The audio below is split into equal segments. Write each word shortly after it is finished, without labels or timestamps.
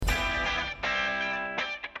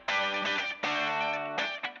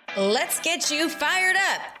Let's get you fired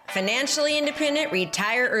up. Financially independent,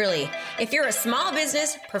 retire early. If you're a small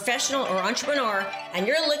business, professional, or entrepreneur, and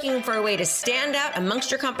you're looking for a way to stand out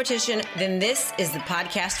amongst your competition, then this is the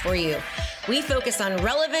podcast for you. We focus on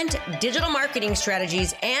relevant digital marketing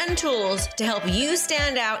strategies and tools to help you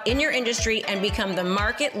stand out in your industry and become the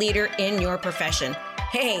market leader in your profession.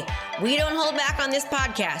 Hey, we don't hold back on this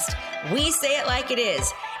podcast. We say it like it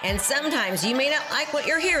is. And sometimes you may not like what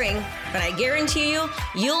you're hearing, but I guarantee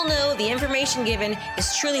you'll know the information given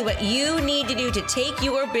is truly what you need to do to take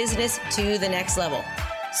your business to the next level.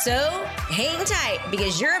 So hang tight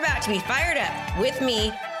because you're about to be fired up with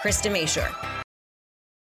me, Krista Mashore.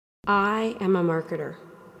 I am a marketer.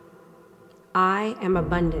 I am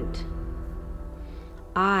abundant.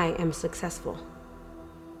 I am successful.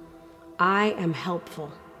 I am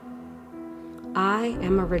helpful. I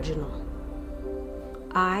am original.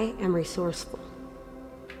 I am resourceful.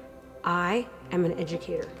 I am an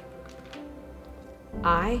educator.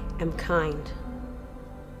 I am kind.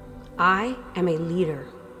 I am a leader.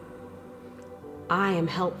 I am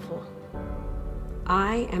helpful.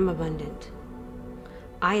 I am abundant.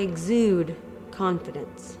 I exude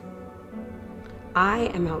confidence.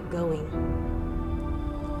 I am outgoing.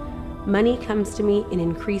 Money comes to me in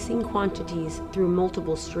increasing quantities through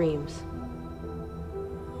multiple streams.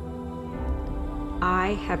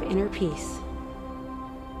 I have inner peace.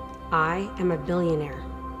 I am a billionaire.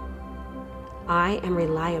 I am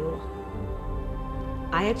reliable.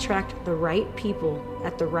 I attract the right people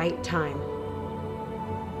at the right time.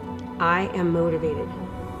 I am motivated.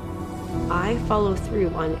 I follow through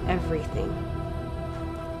on everything.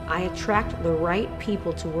 I attract the right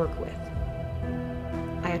people to work with.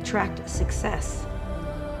 I attract success.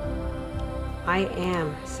 I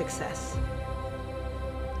am success.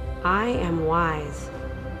 I am wise.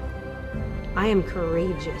 I am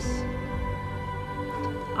courageous.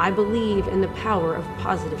 I believe in the power of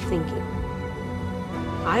positive thinking.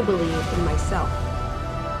 I believe in myself.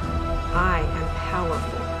 I am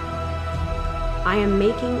powerful. I am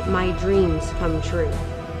making my dreams come true.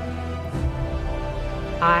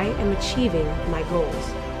 I am achieving my goals.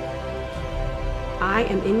 I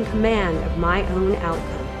am in command of my own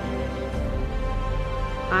outcome.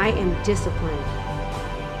 I am disciplined.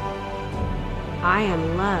 I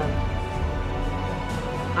am loved.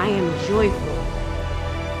 I am joyful.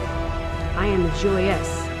 I am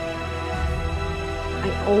joyous.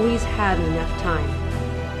 I always have enough time.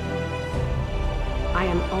 I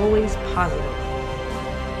am always positive.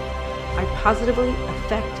 I positively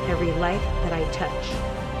affect every life that I touch.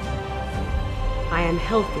 I am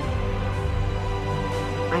healthy.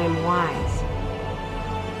 I am wise.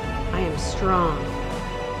 I am strong.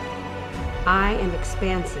 I am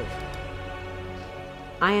expansive.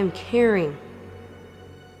 I am caring.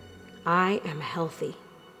 I am healthy.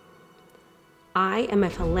 I am a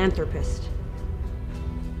philanthropist.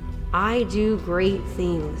 I do great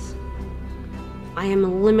things. I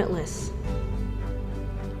am limitless.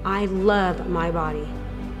 I love my body.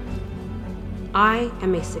 I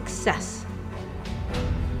am a success.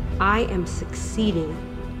 I am succeeding.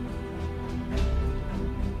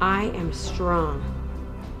 I am strong.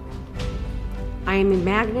 I am a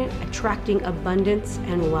magnet attracting abundance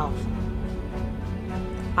and wealth.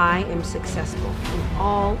 I am successful in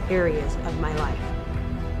all areas of my life.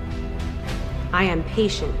 I am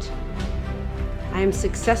patient. I am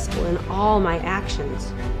successful in all my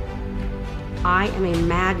actions. I am a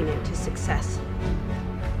magnet to success.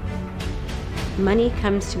 Money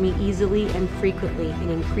comes to me easily and frequently in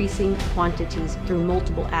increasing quantities through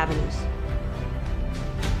multiple avenues.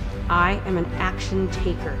 I am an action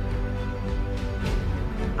taker.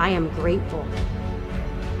 I am grateful.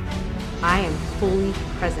 I am fully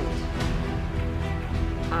present.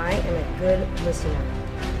 I am a good listener.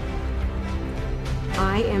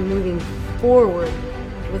 I am moving forward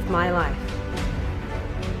with my life.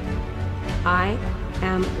 I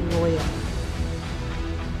am loyal.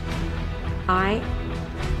 I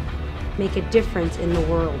make a difference in the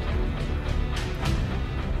world.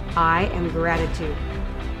 I am gratitude.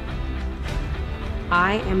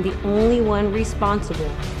 I am the only one responsible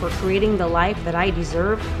for creating the life that I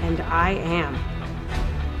deserve, and I am.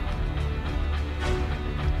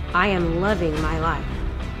 I am loving my life.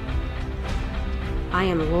 I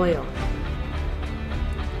am loyal.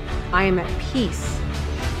 I am at peace.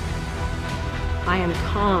 I am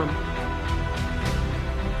calm.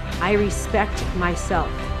 I respect myself.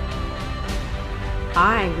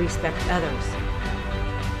 I respect others.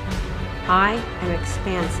 I am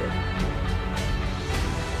expansive.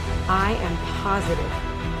 I am positive.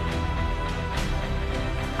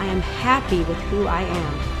 I am happy with who I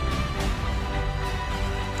am.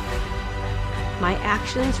 My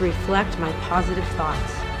actions reflect my positive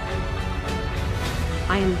thoughts.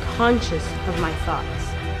 I am conscious of my thoughts.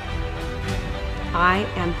 I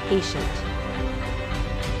am patient.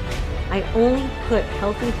 I only put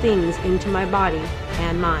healthy things into my body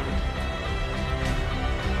and mind.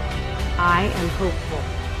 I am hopeful.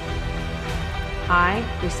 I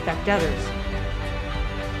respect others.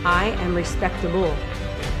 I am respectable.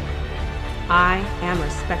 I am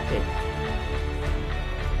respected.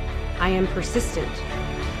 I am persistent.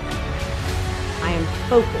 I am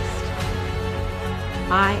focused.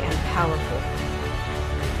 I am powerful.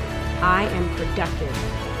 I am productive.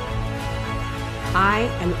 I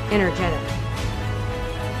am energetic.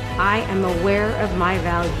 I am aware of my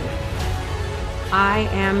value. I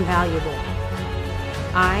am valuable.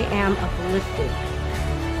 I am uplifted.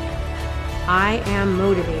 I am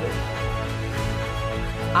motivated.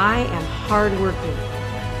 I am hardworking.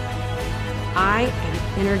 I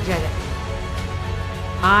am energetic.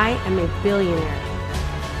 I am a billionaire.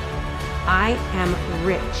 I am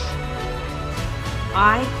rich.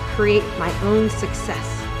 I create my own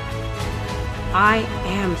success. I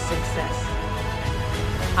am success.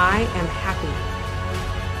 I am happy.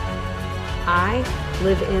 I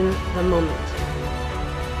live in the moment.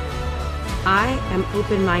 I am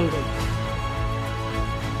open-minded.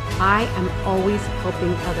 I am always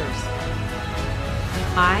helping others.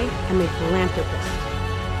 I am a philanthropist.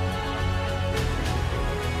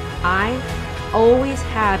 I always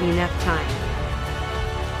have enough time.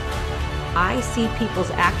 I see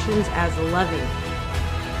people's actions as loving.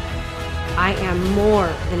 I am more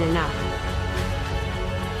than enough.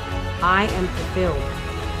 I am fulfilled.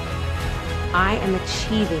 I am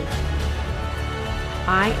achieving.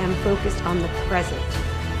 I am focused on the present.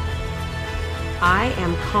 I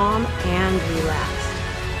am calm and relaxed.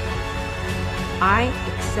 I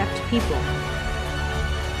accept people.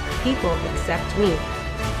 People accept me.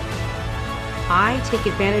 I take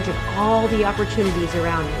advantage of all the opportunities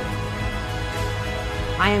around me.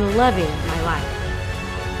 I am loving my life.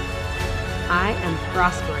 I am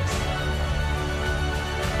prosperous.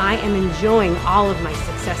 I am enjoying all of my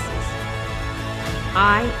successes.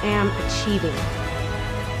 I am achieving.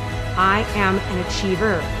 I am an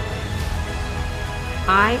achiever.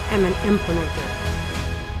 I am an implementer.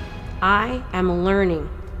 I am learning.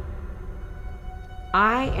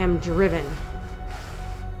 I am driven.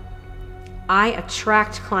 I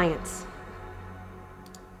attract clients.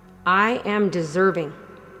 I am deserving.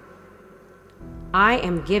 I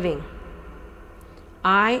am giving.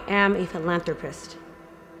 I am a philanthropist.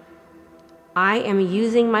 I am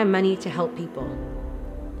using my money to help people.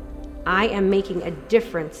 I am making a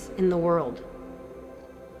difference in the world.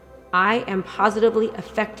 I am positively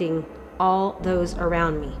affecting all those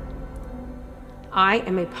around me. I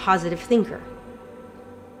am a positive thinker.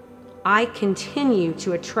 I continue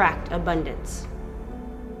to attract abundance.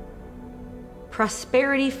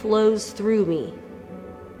 Prosperity flows through me.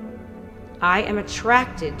 I am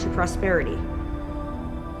attracted to prosperity.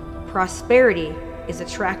 Prosperity is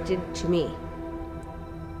attracted to me.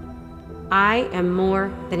 I am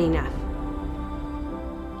more than enough.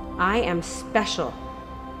 I am special.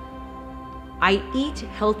 I eat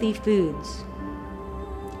healthy foods.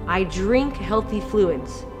 I drink healthy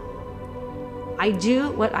fluids. I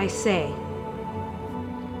do what I say.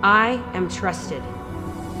 I am trusted.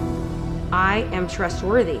 I am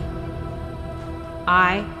trustworthy.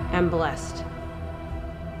 I am blessed.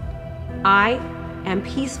 I am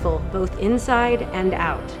peaceful both inside and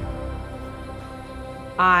out.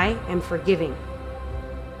 I am forgiving.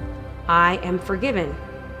 I am forgiven.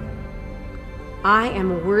 I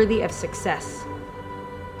am worthy of success.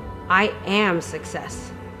 I am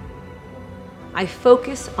success. I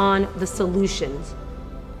focus on the solutions.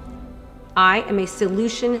 I am a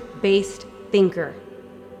solution-based thinker.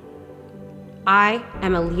 I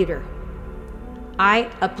am a leader. I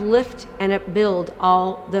uplift and upbuild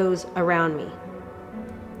all those around me.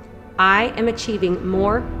 I am achieving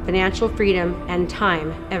more financial freedom and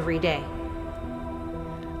time every day.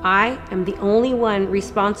 I am the only one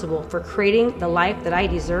responsible for creating the life that I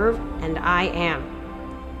deserve, and I am.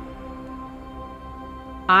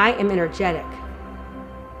 I am energetic.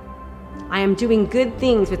 I am doing good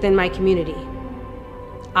things within my community.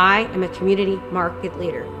 I am a community market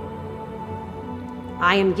leader.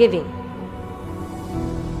 I am giving.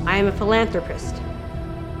 I am a philanthropist.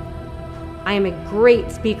 I am a great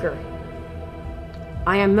speaker.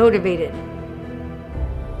 I am motivated.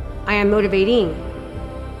 I am motivating.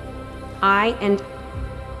 I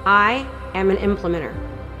am an implementer.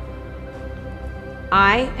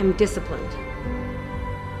 I am disciplined.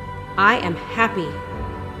 I am happy.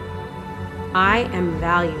 I am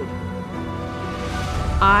valued.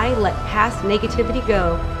 I let past negativity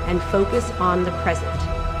go and focus on the present.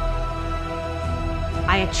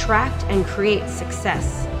 I attract and create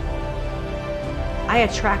success. I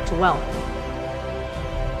attract wealth.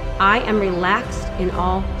 I am relaxed in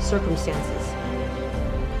all circumstances.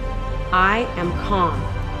 I am calm.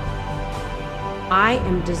 I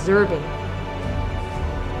am deserving.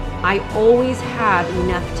 I always have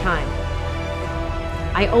enough time.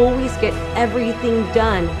 I always get everything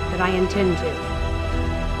done that I intend to.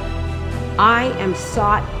 I am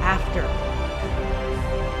sought after.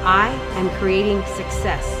 I am creating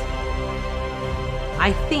success.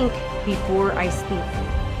 I think before I speak.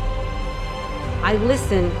 I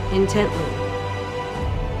listen intently.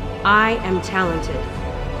 I am talented.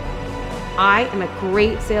 I am a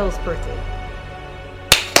great salesperson.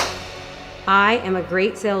 I am a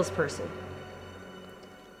great salesperson.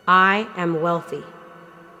 I am wealthy.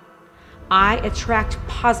 I attract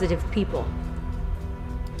positive people.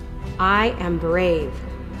 I am brave.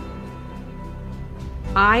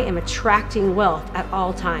 I am attracting wealth at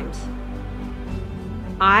all times.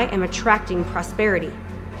 I am attracting prosperity.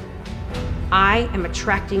 I am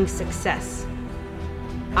attracting success.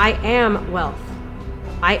 I am wealth.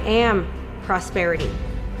 I am prosperity.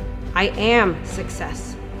 I am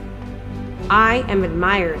success. I am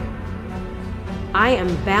admired. I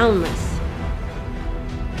am boundless.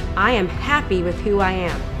 I am happy with who I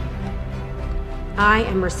am. I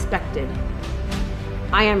am respected.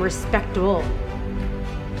 I am respectable.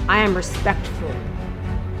 I am respectful.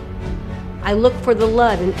 I look for the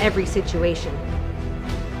love in every situation.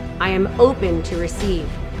 I am open to receive.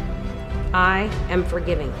 I am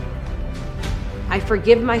forgiving. I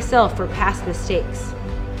forgive myself for past mistakes.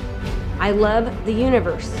 I love the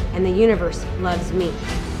universe, and the universe loves me.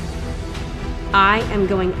 I am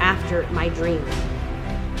going after my dreams.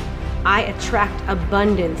 I attract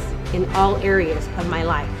abundance in all areas of my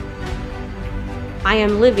life. I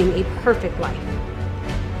am living a perfect life.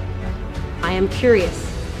 I am curious.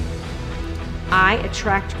 I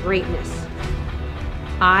attract greatness.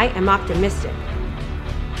 I am optimistic.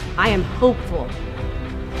 I am hopeful.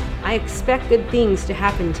 I expect good things to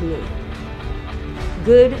happen to me.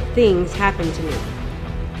 Good things happen to me.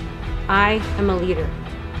 I am a leader.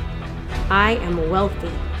 I am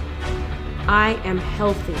wealthy. I am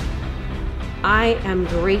healthy. I am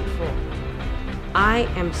grateful. I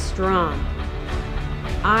am strong.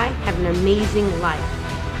 I have an amazing life.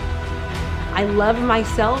 I love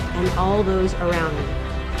myself and all those around me.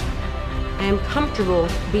 I am comfortable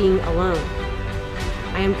being alone.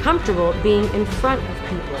 I am comfortable being in front of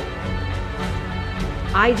people.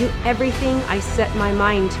 I do everything I set my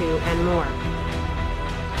mind to and more.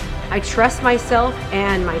 I trust myself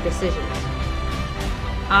and my decisions.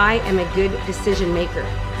 I am a good decision maker.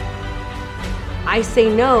 I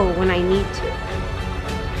say no when I need to.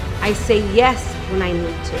 I say yes when I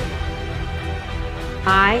need to.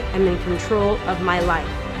 I am in control of my life.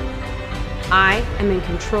 I am in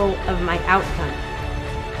control of my outcome.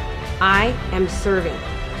 I am serving.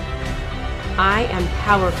 I am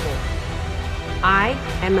powerful. I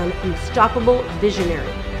am an unstoppable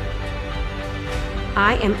visionary.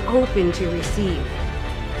 I am open to receive.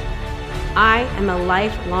 I am a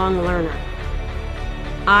lifelong learner.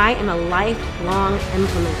 I am a lifelong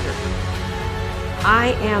implementer.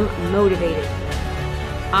 I am motivated.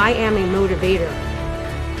 I am a motivator.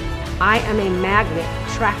 I am a magnet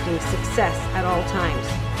attracting success at all times.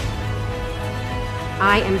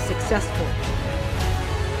 I am successful.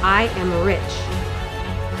 I am rich.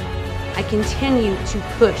 I continue to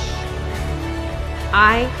push.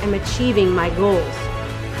 I am achieving my goals.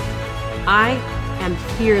 I am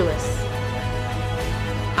fearless.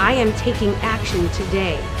 I am taking action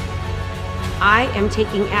today. I am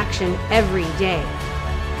taking action every day.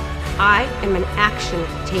 I am an action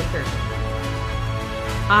taker.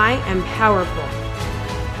 I am powerful.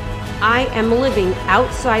 I am living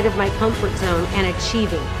outside of my comfort zone and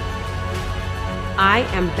achieving. I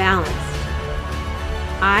am balanced.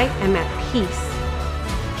 I am at peace.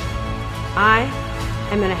 I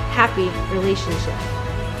am in a happy relationship.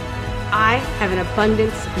 I have an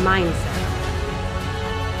abundance mindset.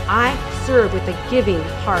 I serve with a giving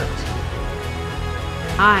heart.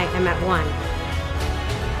 I am at one.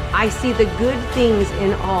 I see the good things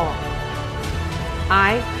in all.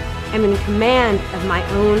 I am in command of my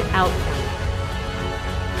own outcome.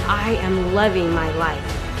 I am loving my life.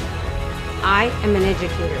 I am an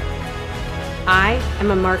educator. I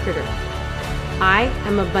am a marketer. I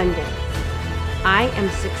am abundant. I am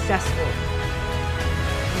successful.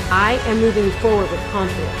 I am moving forward with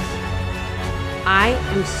confidence. I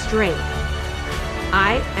am strength.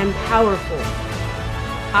 I am powerful.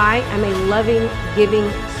 I am a loving, giving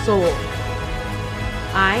soul.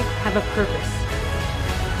 I have a purpose.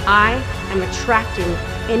 I am attracting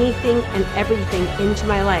anything and everything into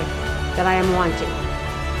my life that I am wanting.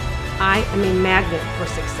 I am a magnet for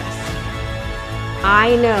success.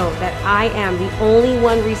 I know that I am the only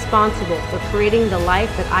one responsible for creating the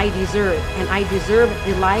life that I deserve, and I deserve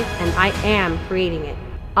the life and I am creating it.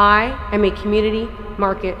 I am a community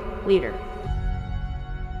market leader.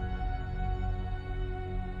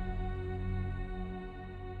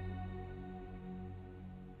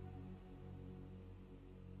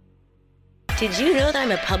 Did you know that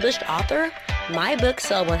I'm a published author? My book,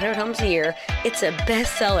 Sell 100 Homes a Year, it's a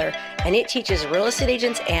bestseller, and it teaches real estate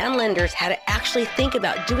agents and lenders how to actually think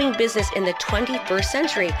about doing business in the 21st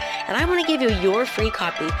century. And I want to give you your free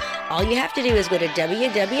copy. All you have to do is go to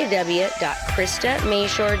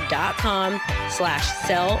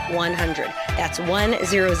www.KristaMashore.com/sell100. That's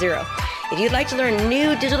 100. If you'd like to learn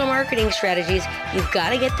new digital marketing strategies, you've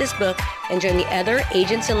got to get this book and join the other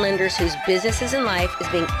agents and lenders whose businesses and life is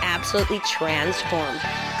being absolutely transformed.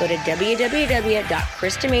 Go to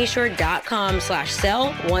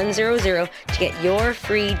www.KristaMashore.com/sell100 to get your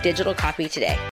free digital copy today.